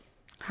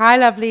Hi,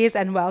 lovelies,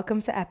 and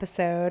welcome to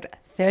episode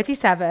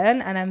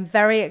 37. And I'm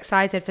very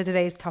excited for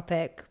today's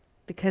topic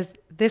because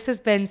this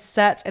has been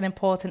such an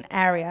important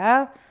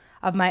area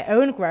of my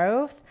own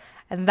growth,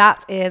 and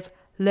that is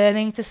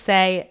learning to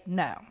say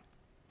no.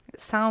 It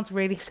sounds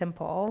really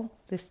simple,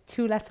 this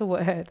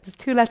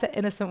two-letter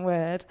innocent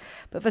word,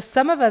 but for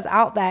some of us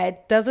out there,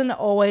 it doesn't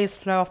always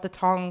flow off the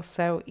tongue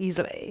so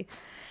easily.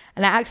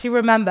 And I actually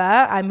remember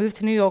I moved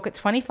to New York at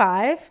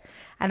 25,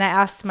 and I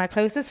asked my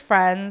closest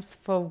friends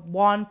for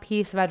one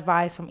piece of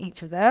advice from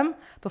each of them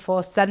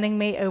before sending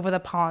me over the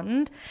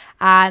pond.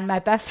 And my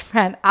best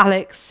friend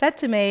Alex said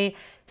to me,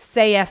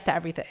 say yes to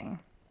everything.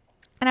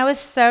 And I was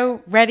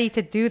so ready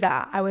to do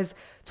that. I was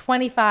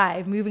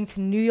 25, moving to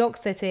New York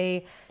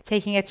City,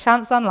 taking a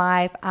chance on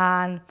life,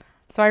 and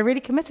so I really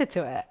committed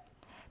to it.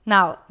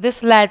 Now,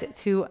 this led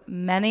to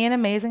many an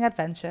amazing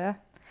adventure,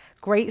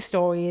 great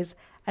stories,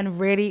 and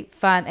really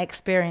fun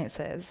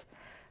experiences.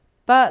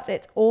 But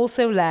it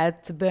also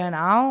led to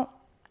burnout,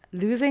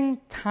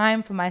 losing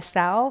time for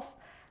myself,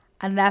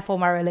 and therefore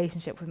my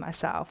relationship with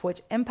myself,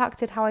 which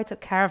impacted how I took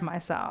care of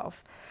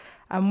myself.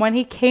 And when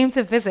he came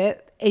to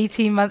visit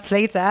 18 months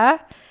later,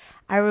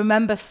 I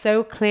remember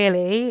so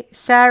clearly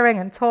sharing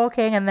and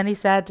talking, and then he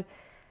said,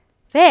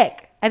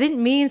 Vic, I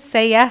didn't mean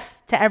say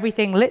yes to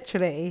everything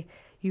literally.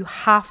 You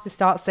have to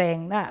start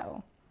saying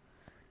no.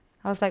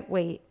 I was like,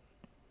 wait,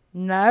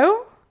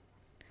 no?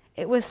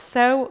 It was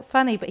so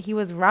funny, but he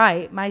was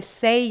right. My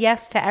say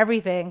yes to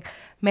everything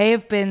may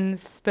have been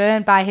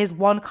spurned by his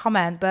one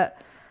comment, but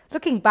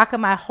looking back at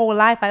my whole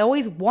life, I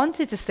always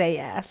wanted to say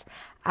yes.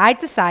 I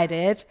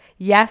decided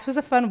yes was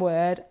a fun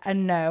word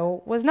and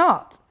no was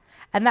not.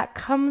 And that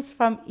comes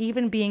from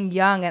even being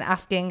young and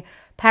asking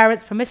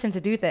parents permission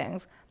to do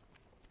things.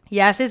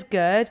 Yes is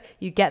good,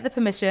 you get the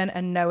permission,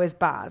 and no is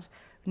bad.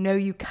 No,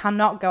 you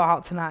cannot go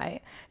out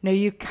tonight. No,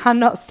 you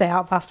cannot stay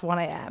out past 1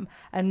 a.m.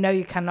 And no,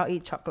 you cannot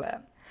eat chocolate.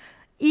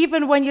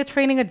 Even when you're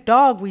training a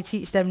dog, we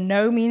teach them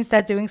no means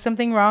they're doing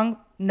something wrong.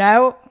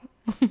 No.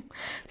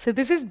 So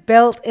this is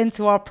built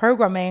into our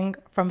programming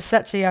from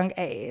such a young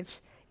age.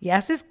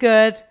 Yes is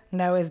good,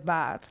 no is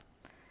bad.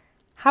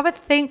 Have a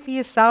think for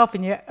yourself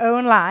in your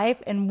own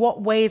life. In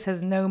what ways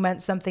has no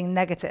meant something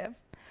negative?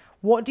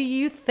 What do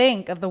you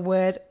think of the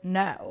word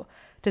no?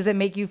 Does it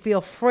make you feel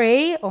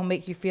free or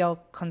make you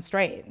feel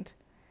constrained?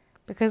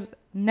 Because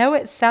no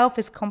itself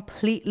is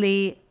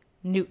completely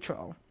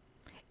neutral.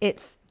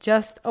 It's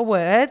just a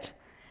word.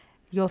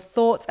 Your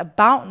thoughts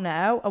about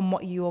no and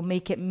what you will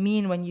make it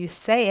mean when you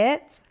say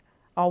it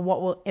are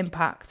what will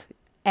impact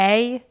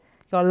A,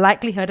 your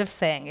likelihood of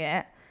saying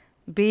it,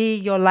 B,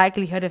 your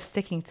likelihood of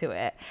sticking to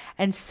it,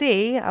 and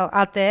C, I'll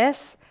add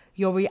this,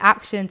 your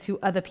reaction to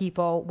other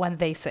people when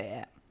they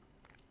say it.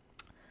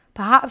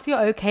 Perhaps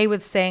you're okay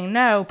with saying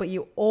no, but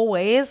you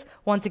always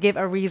want to give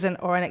a reason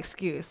or an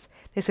excuse.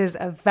 This is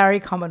a very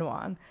common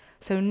one.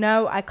 So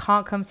no, I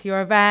can't come to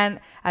your event.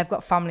 I've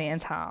got family in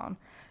town.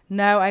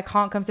 No, I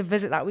can't come to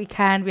visit that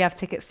weekend. We have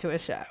tickets to a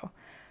show.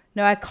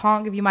 No, I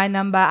can't give you my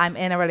number. I'm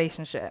in a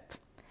relationship.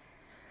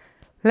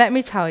 Let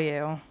me tell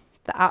you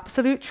the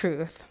absolute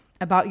truth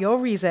about your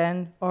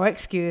reason or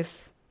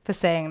excuse for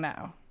saying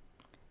no.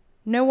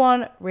 No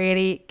one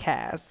really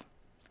cares.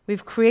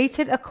 We've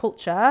created a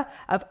culture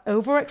of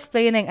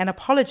over-explaining an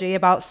apology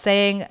about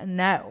saying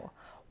no.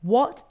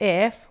 What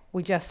if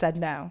we just said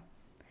no?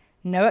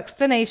 No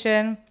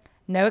explanation,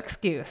 no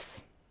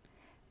excuse.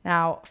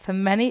 Now, for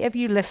many of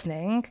you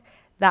listening,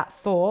 that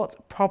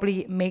thought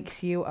probably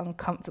makes you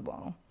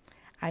uncomfortable.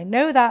 I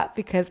know that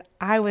because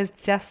I was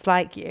just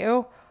like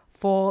you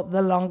for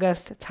the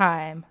longest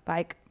time,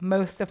 like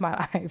most of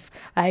my life,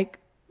 like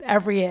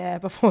every year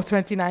before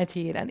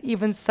 2019 and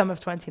even some of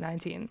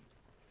 2019.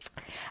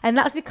 And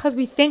that's because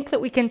we think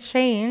that we can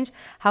change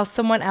how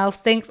someone else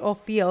thinks or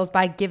feels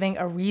by giving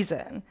a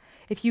reason.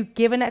 If you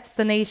give an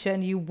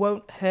explanation, you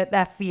won't hurt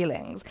their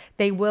feelings.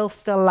 They will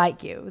still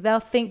like you. They'll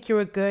think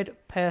you're a good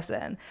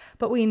person.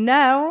 But we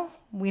know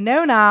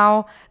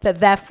now that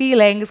their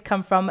feelings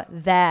come from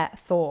their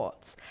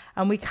thoughts.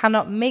 And we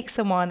cannot make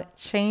someone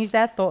change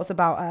their thoughts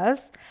about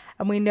us.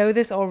 And we know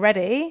this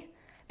already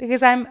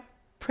because I'm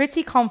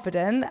pretty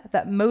confident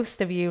that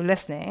most of you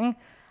listening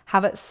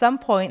have at some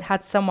point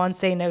had someone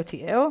say no to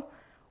you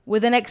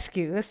with an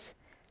excuse,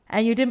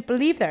 and you didn't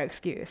believe their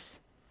excuse.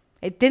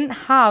 It didn't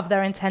have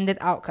their intended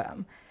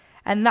outcome.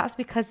 And that's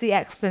because the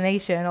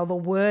explanation or the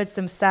words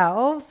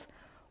themselves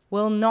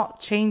will not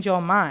change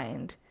your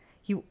mind.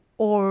 You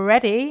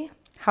already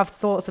have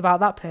thoughts about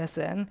that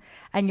person,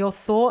 and your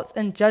thoughts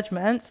and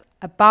judgments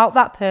about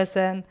that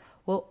person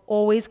will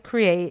always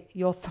create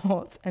your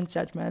thoughts and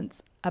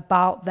judgments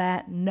about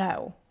their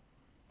no.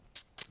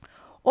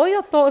 All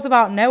your thoughts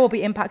about no will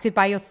be impacted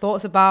by your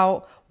thoughts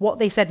about what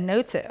they said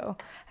no to.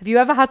 Have you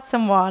ever had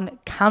someone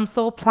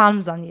cancel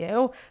plans on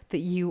you that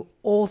you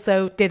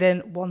also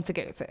didn't want to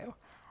go to?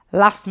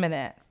 Last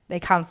minute, they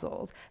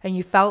cancelled, and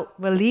you felt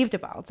relieved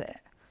about it.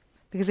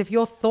 Because if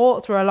your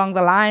thoughts were along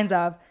the lines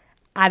of,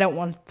 I don't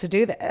want to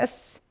do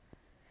this,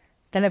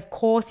 then of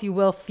course you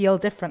will feel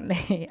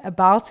differently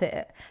about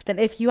it than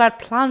if you had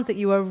plans that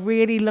you were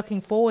really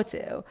looking forward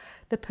to.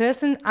 The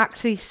person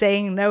actually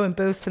saying no in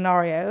both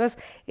scenarios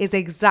is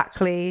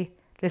exactly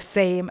the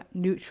same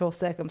neutral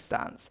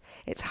circumstance.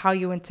 It's how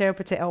you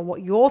interpret it, or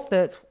what your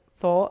thoughts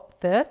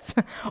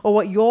or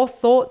what your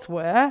thoughts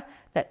were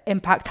that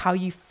impact how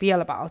you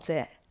feel about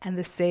it. And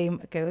the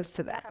same goes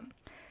to them.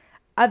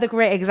 Other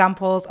great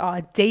examples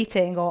are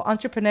dating or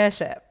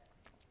entrepreneurship.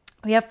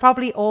 We have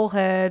probably all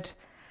heard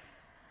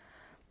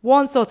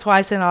once or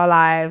twice in our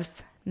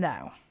lives,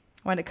 no,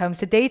 when it comes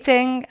to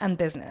dating and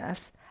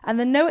business. And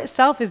the no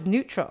itself is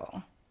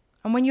neutral.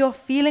 And when you're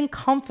feeling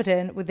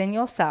confident within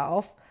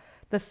yourself,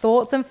 the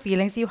thoughts and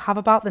feelings you have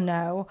about the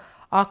no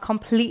are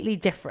completely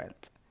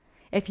different.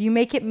 If you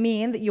make it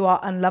mean that you are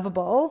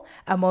unlovable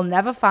and will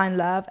never find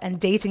love, and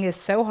dating is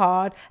so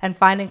hard and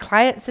finding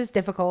clients is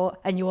difficult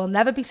and you will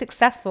never be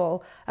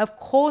successful, of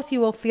course you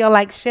will feel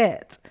like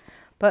shit.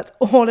 But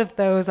all of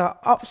those are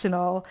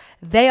optional.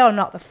 They are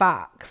not the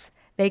facts.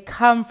 They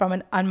come from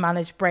an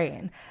unmanaged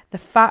brain. The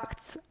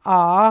facts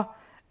are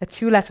a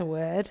 2-letter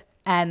word,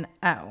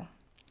 N-O.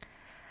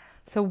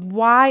 So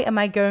why am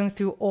I going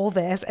through all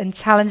this and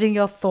challenging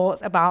your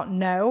thoughts about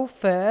no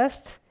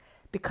first?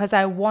 Because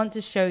I want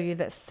to show you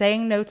that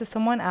saying no to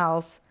someone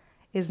else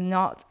is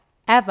not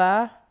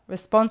ever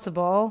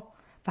responsible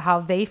for how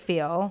they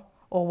feel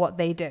or what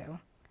they do.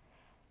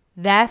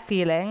 Their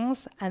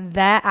feelings and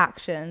their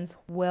actions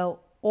will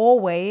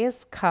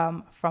always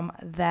come from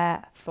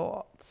their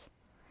thoughts.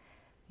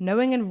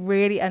 Knowing and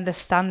really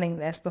understanding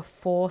this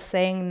before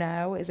saying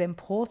no is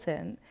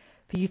important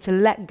for you to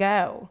let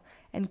go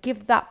and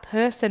give that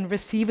person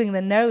receiving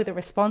the no the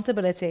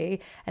responsibility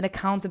and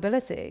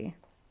accountability.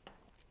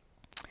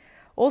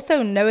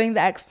 Also, knowing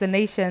that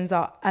explanations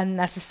are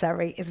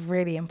unnecessary is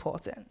really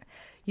important.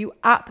 You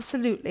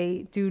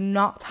absolutely do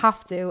not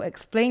have to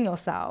explain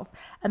yourself.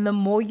 And the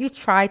more you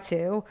try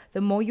to,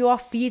 the more you are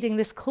feeding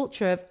this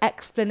culture of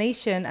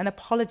explanation and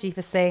apology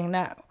for saying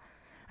no.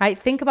 Right?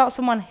 Think about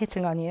someone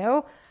hitting on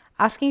you,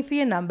 asking for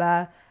your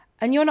number,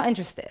 and you're not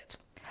interested.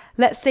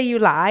 Let's say you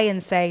lie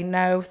and say,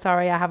 no,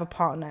 sorry, I have a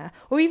partner.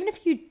 Or even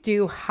if you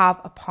do have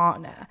a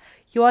partner,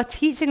 you are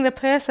teaching the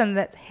person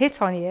that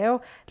hit on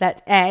you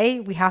that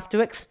A, we have to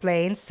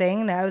explain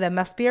saying no, there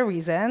must be a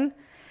reason.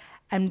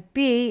 And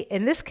B,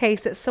 in this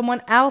case, that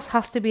someone else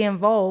has to be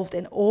involved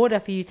in order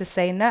for you to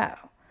say no.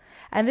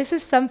 And this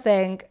is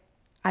something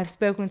I've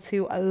spoken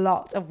to a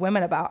lot of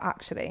women about,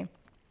 actually.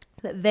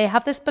 That they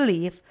have this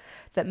belief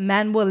that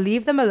men will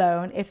leave them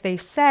alone if they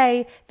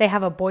say they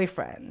have a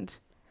boyfriend.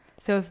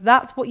 So if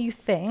that's what you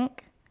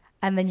think,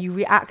 and then you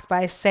react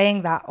by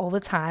saying that all the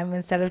time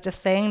instead of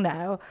just saying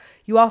no,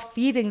 you are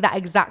feeding that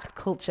exact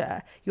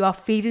culture. You are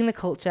feeding the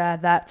culture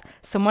that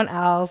someone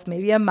else,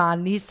 maybe a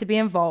man, needs to be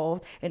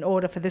involved in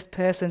order for this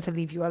person to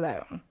leave you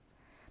alone.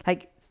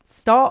 Like,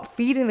 start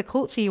feeding the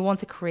culture you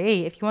want to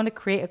create. If you want to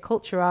create a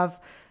culture of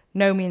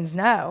no means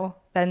no,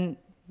 then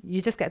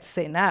you just get to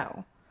say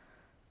no.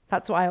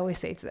 That's what I always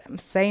say to them.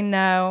 Say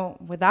no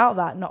without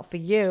that, not for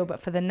you, but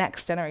for the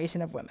next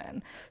generation of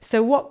women.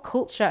 So what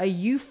culture are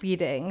you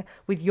feeding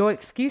with your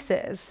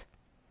excuses?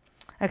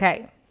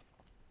 Okay,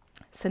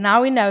 so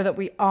now we know that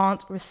we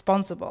aren't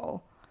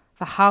responsible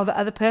for how the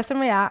other person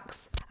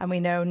reacts, and we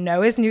know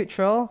no is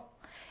neutral.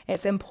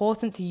 It's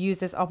important to use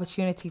this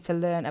opportunity to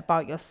learn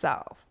about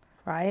yourself,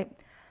 right?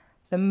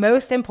 The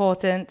most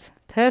important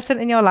person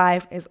in your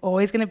life is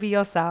always going to be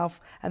yourself,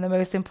 and the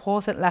most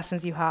important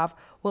lessons you have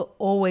will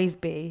always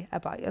be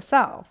about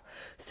yourself.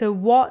 So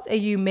what are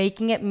you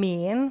making it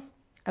mean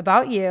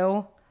about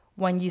you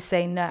when you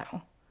say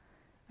no?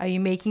 Are you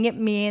making it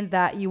mean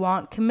that you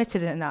aren't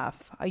committed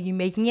enough? Are you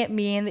making it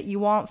mean that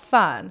you aren't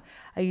fun?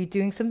 Are you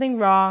doing something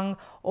wrong,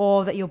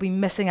 or that you'll be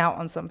missing out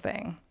on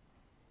something?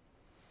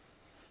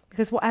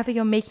 Because whatever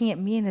you're making it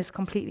mean is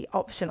completely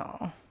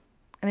optional.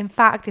 And in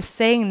fact, if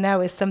saying no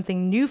is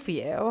something new for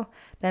you,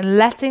 then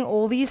letting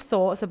all these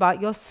thoughts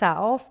about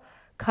yourself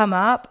come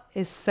up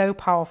is so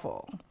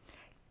powerful.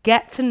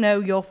 Get to know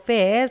your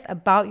fears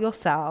about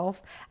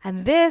yourself,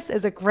 and this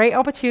is a great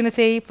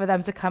opportunity for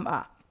them to come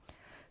up.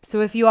 So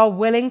if you are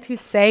willing to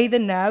say the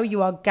no,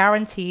 you are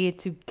guaranteed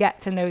to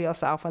get to know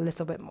yourself a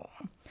little bit more.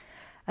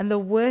 And the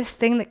worst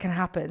thing that can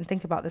happen,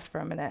 think about this for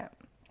a minute.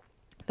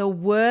 The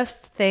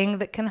worst thing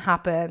that can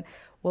happen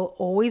will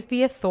always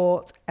be a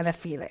thought and a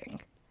feeling.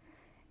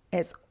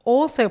 It's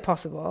also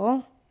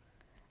possible,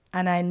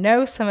 and I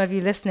know some of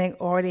you listening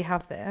already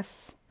have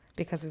this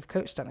because we've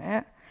coached on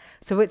it,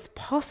 so it's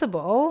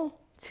possible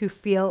to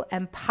feel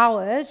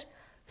empowered,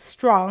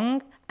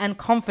 strong, and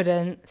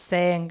confident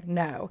saying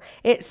no.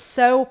 It's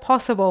so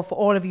possible for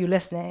all of you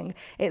listening.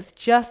 It's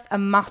just a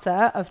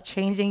matter of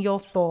changing your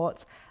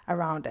thoughts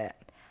around it.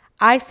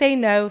 I say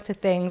no to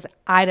things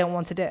I don't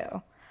want to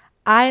do.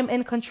 I am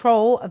in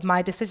control of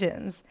my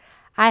decisions.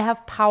 I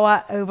have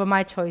power over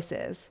my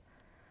choices.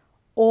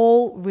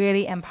 All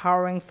really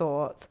empowering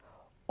thoughts,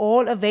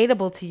 all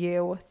available to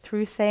you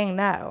through saying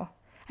no.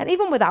 And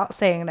even without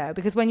saying no,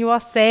 because when you are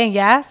saying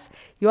yes,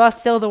 you are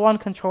still the one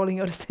controlling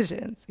your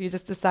decisions. You're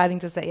just deciding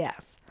to say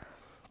yes.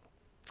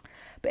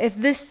 But if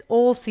this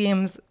all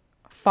seems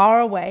far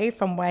away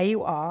from where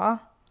you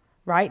are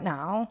right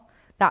now,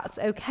 that's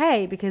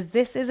okay, because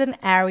this is an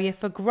area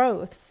for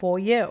growth for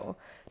you.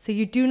 So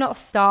you do not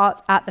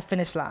start at the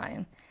finish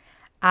line.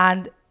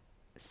 And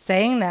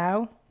saying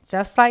no,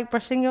 just like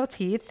brushing your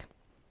teeth,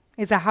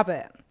 is a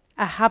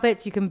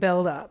habit you can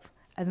build up.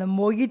 And the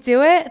more you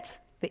do it,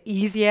 the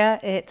easier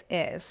it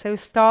is. So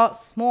start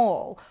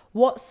small.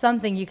 What's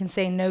something you can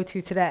say no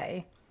to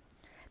today?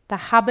 The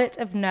habit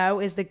of no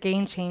is the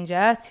game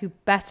changer to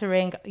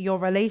bettering your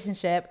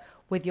relationship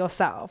with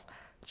yourself.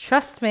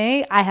 Trust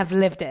me, I have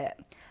lived it.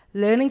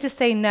 Learning to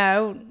say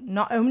no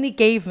not only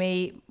gave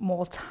me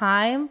more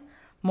time,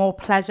 more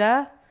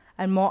pleasure,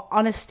 and more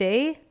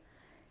honesty,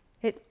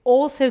 it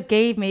also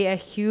gave me a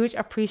huge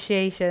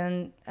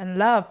appreciation and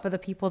love for the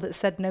people that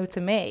said no to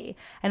me.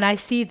 And I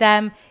see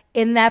them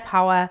in their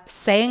power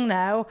saying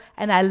no,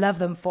 and I love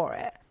them for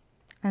it.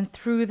 And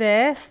through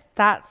this,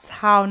 that's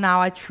how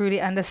now I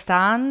truly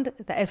understand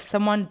that if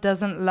someone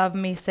doesn't love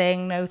me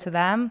saying no to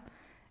them,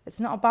 it's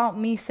not about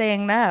me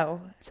saying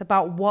no. It's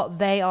about what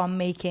they are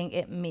making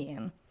it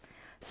mean.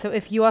 So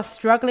if you are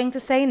struggling to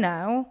say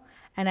no,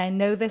 and I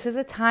know this is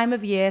a time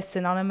of year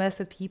synonymous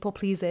with people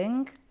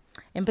pleasing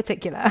in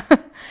particular,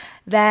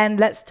 then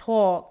let's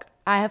talk.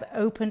 I have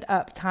opened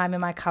up time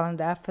in my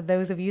calendar for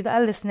those of you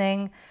that are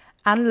listening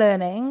and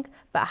learning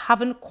but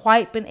haven't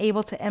quite been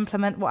able to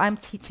implement what I'm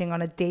teaching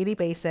on a daily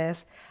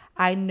basis.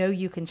 I know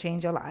you can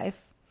change your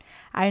life.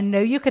 I know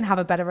you can have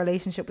a better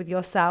relationship with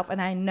yourself,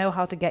 and I know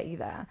how to get you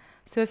there.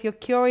 So if you're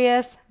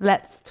curious,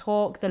 let's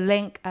talk. The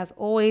link, as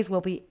always,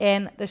 will be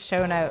in the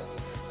show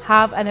notes.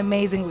 Have an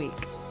amazing week.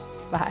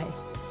 Bye.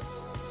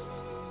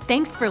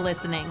 Thanks for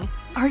listening.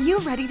 Are you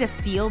ready to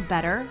feel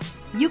better?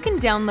 You can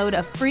download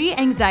a free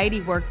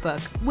anxiety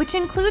workbook, which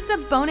includes a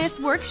bonus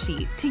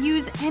worksheet to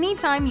use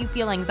anytime you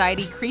feel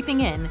anxiety creeping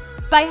in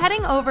by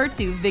heading over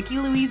to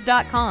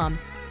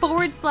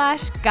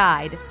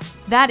VickiLouise.com/guide.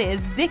 That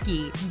is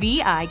Vicky,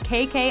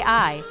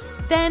 VIKKI,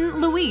 then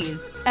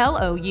Louise,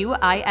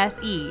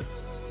 LOUISE.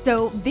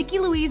 So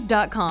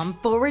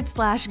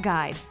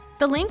VickiLouise.com/guide.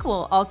 The link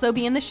will also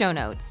be in the show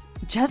notes.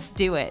 Just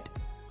do it.